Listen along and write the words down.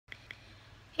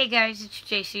Hey guys, it's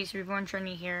JC's Reborn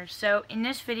Journey here. So in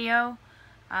this video,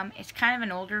 it's kind of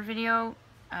an older video.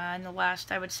 In the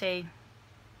last, I would say,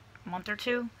 month or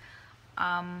two,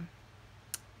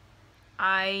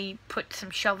 I put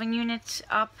some shelving units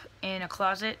up in a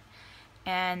closet,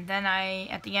 and then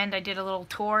at the end I did a little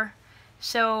tour.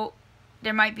 So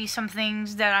there might be some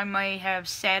things that I might have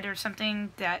said or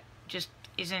something that just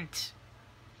isn't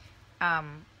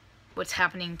what's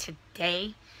happening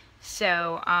today.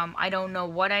 So I don't know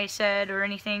what I said or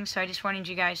anything, so I just wanted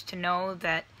you guys to know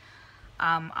that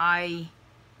I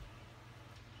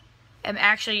am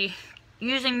actually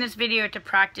using this video to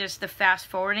practice the fast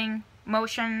forwarding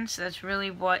motion. So that's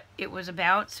really what it was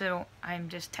about. So I'm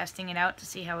just testing it out to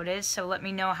see how it is. So let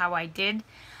me know how I did.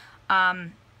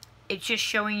 It's just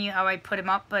showing you how I put them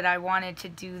up, but I wanted to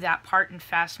do that part in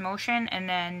fast motion and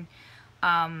then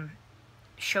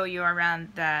show you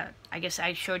around I guess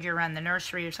I showed you around the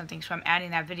nursery or something, so I'm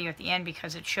adding that video at the end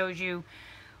because it shows you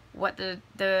what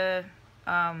the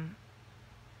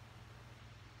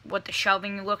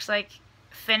shelving looks like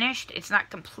finished. It's not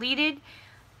completed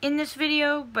in this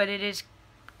video, but it is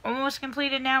almost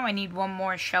completed now. I need one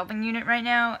more shelving unit right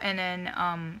now, and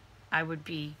then I would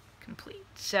be complete.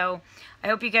 So I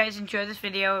hope you guys enjoy this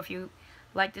video. If you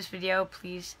like this video,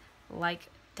 please like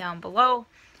down below.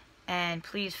 And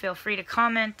please feel free to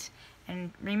comment.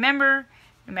 And remember,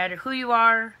 no matter who you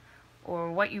are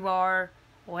or what you are,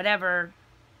 whatever,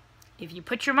 if you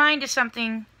put your mind to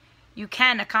something, you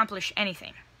can accomplish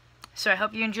anything. So I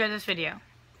hope you enjoy this video.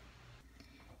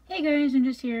 Hey guys, I'm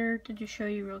just here to just show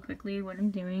you real quickly what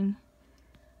I'm doing.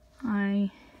 I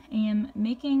am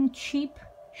making cheap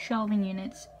shelving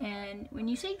units. And when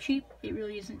you say cheap, it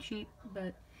really isn't cheap,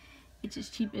 but it's as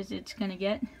cheap as it's gonna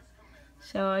get.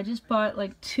 So I just bought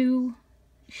like 2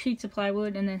 sheets of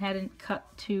plywood and then had it cut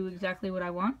to exactly what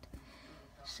I want.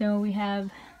 So we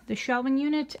have the shelving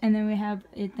unit, and then we have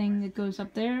a thing that goes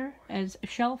up there as a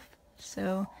shelf.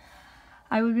 So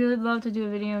I would really love to do a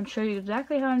video and show you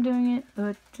exactly how I'm doing it,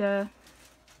 but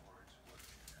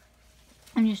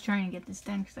I'm just trying to get this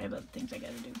done because I have other things I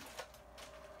gotta do.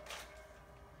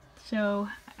 So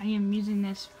I am using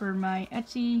this for my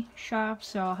Etsy shop,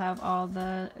 so I'll have all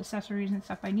the accessories and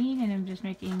stuff I need, and I'm just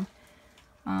making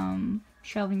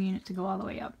shelving units to go all the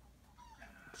way up.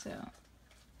 So,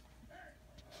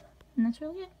 and that's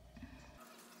really it.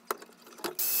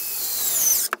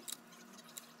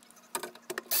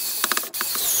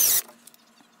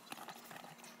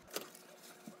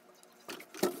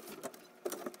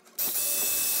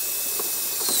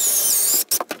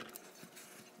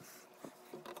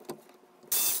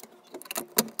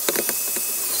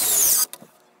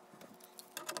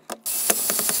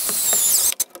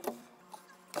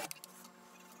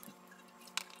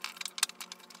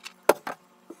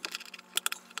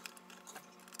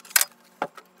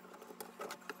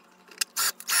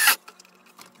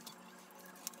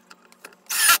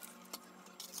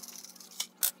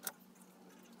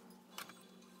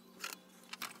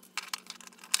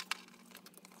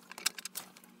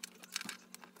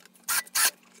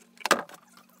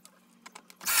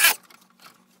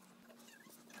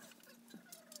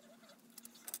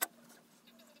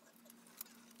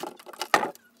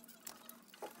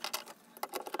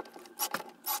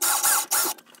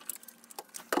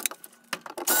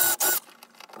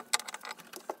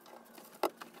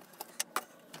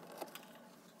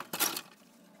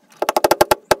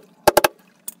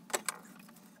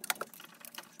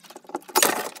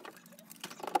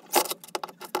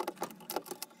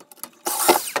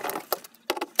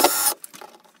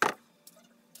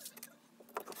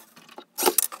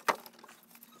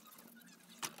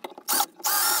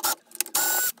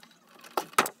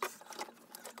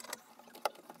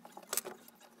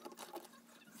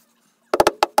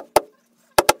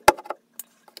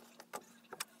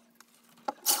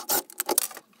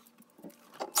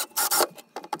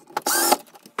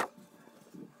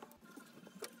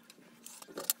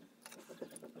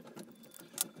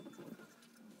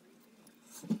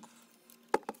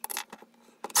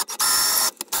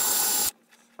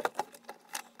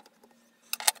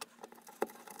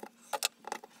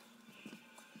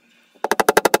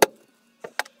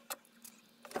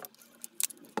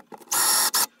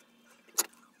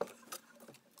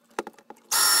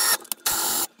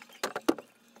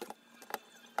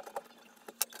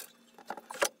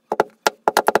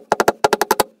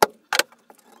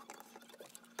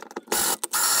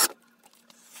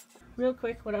 Real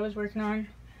quick, what I was working on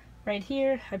right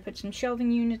here, I put some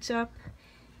shelving units up.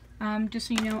 Just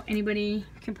so you know, anybody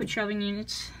can put shelving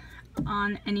units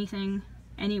on anything,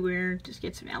 anywhere. Just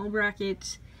get some L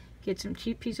brackets, Get some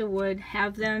cheap piece of wood,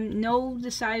 have them know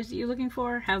the size that you're looking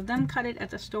for, have them cut it at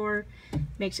the store.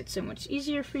 Makes it so much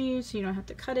easier for you, so you don't have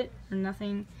to cut it or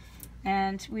nothing.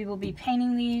 And we will be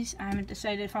painting these. I haven't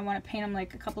decided if I want to paint them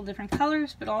like a couple different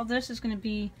colors, but all this is going to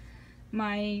be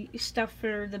my stuff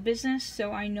for the business,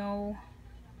 so I know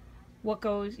what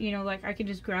goes, you know, like I can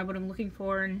just grab what I'm looking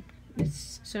for, and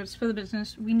it's for the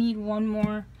business. We need one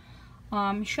more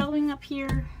shelving up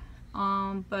here,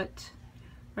 but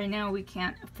right now we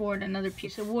can't afford another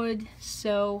piece of wood,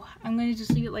 so I'm going to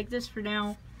just leave it like this for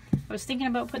now. I was thinking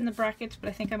about putting the brackets, but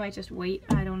I think I might just wait.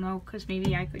 I don't know, because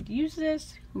maybe I could use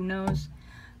this. Who knows?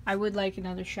 I would like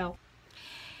another shelf.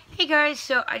 Hey guys,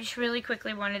 so I just really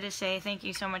quickly wanted to say thank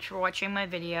you so much for watching my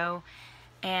video.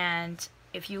 And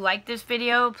if you like this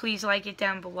video, please like it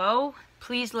down below.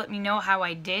 Please let me know how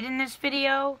I did in this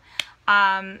video.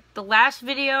 The last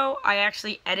video, I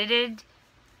actually edited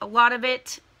a lot of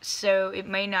it, so it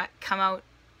may not come out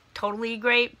totally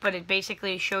great, but it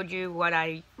basically showed you what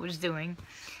I was doing.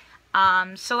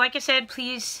 So like I said,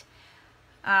 please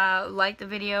like the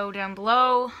video down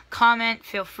below, comment,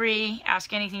 feel free,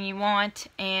 ask anything you want,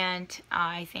 and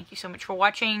I thank you so much for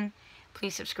watching.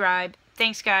 Please subscribe.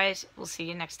 Thanks guys, we'll see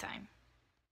you next time.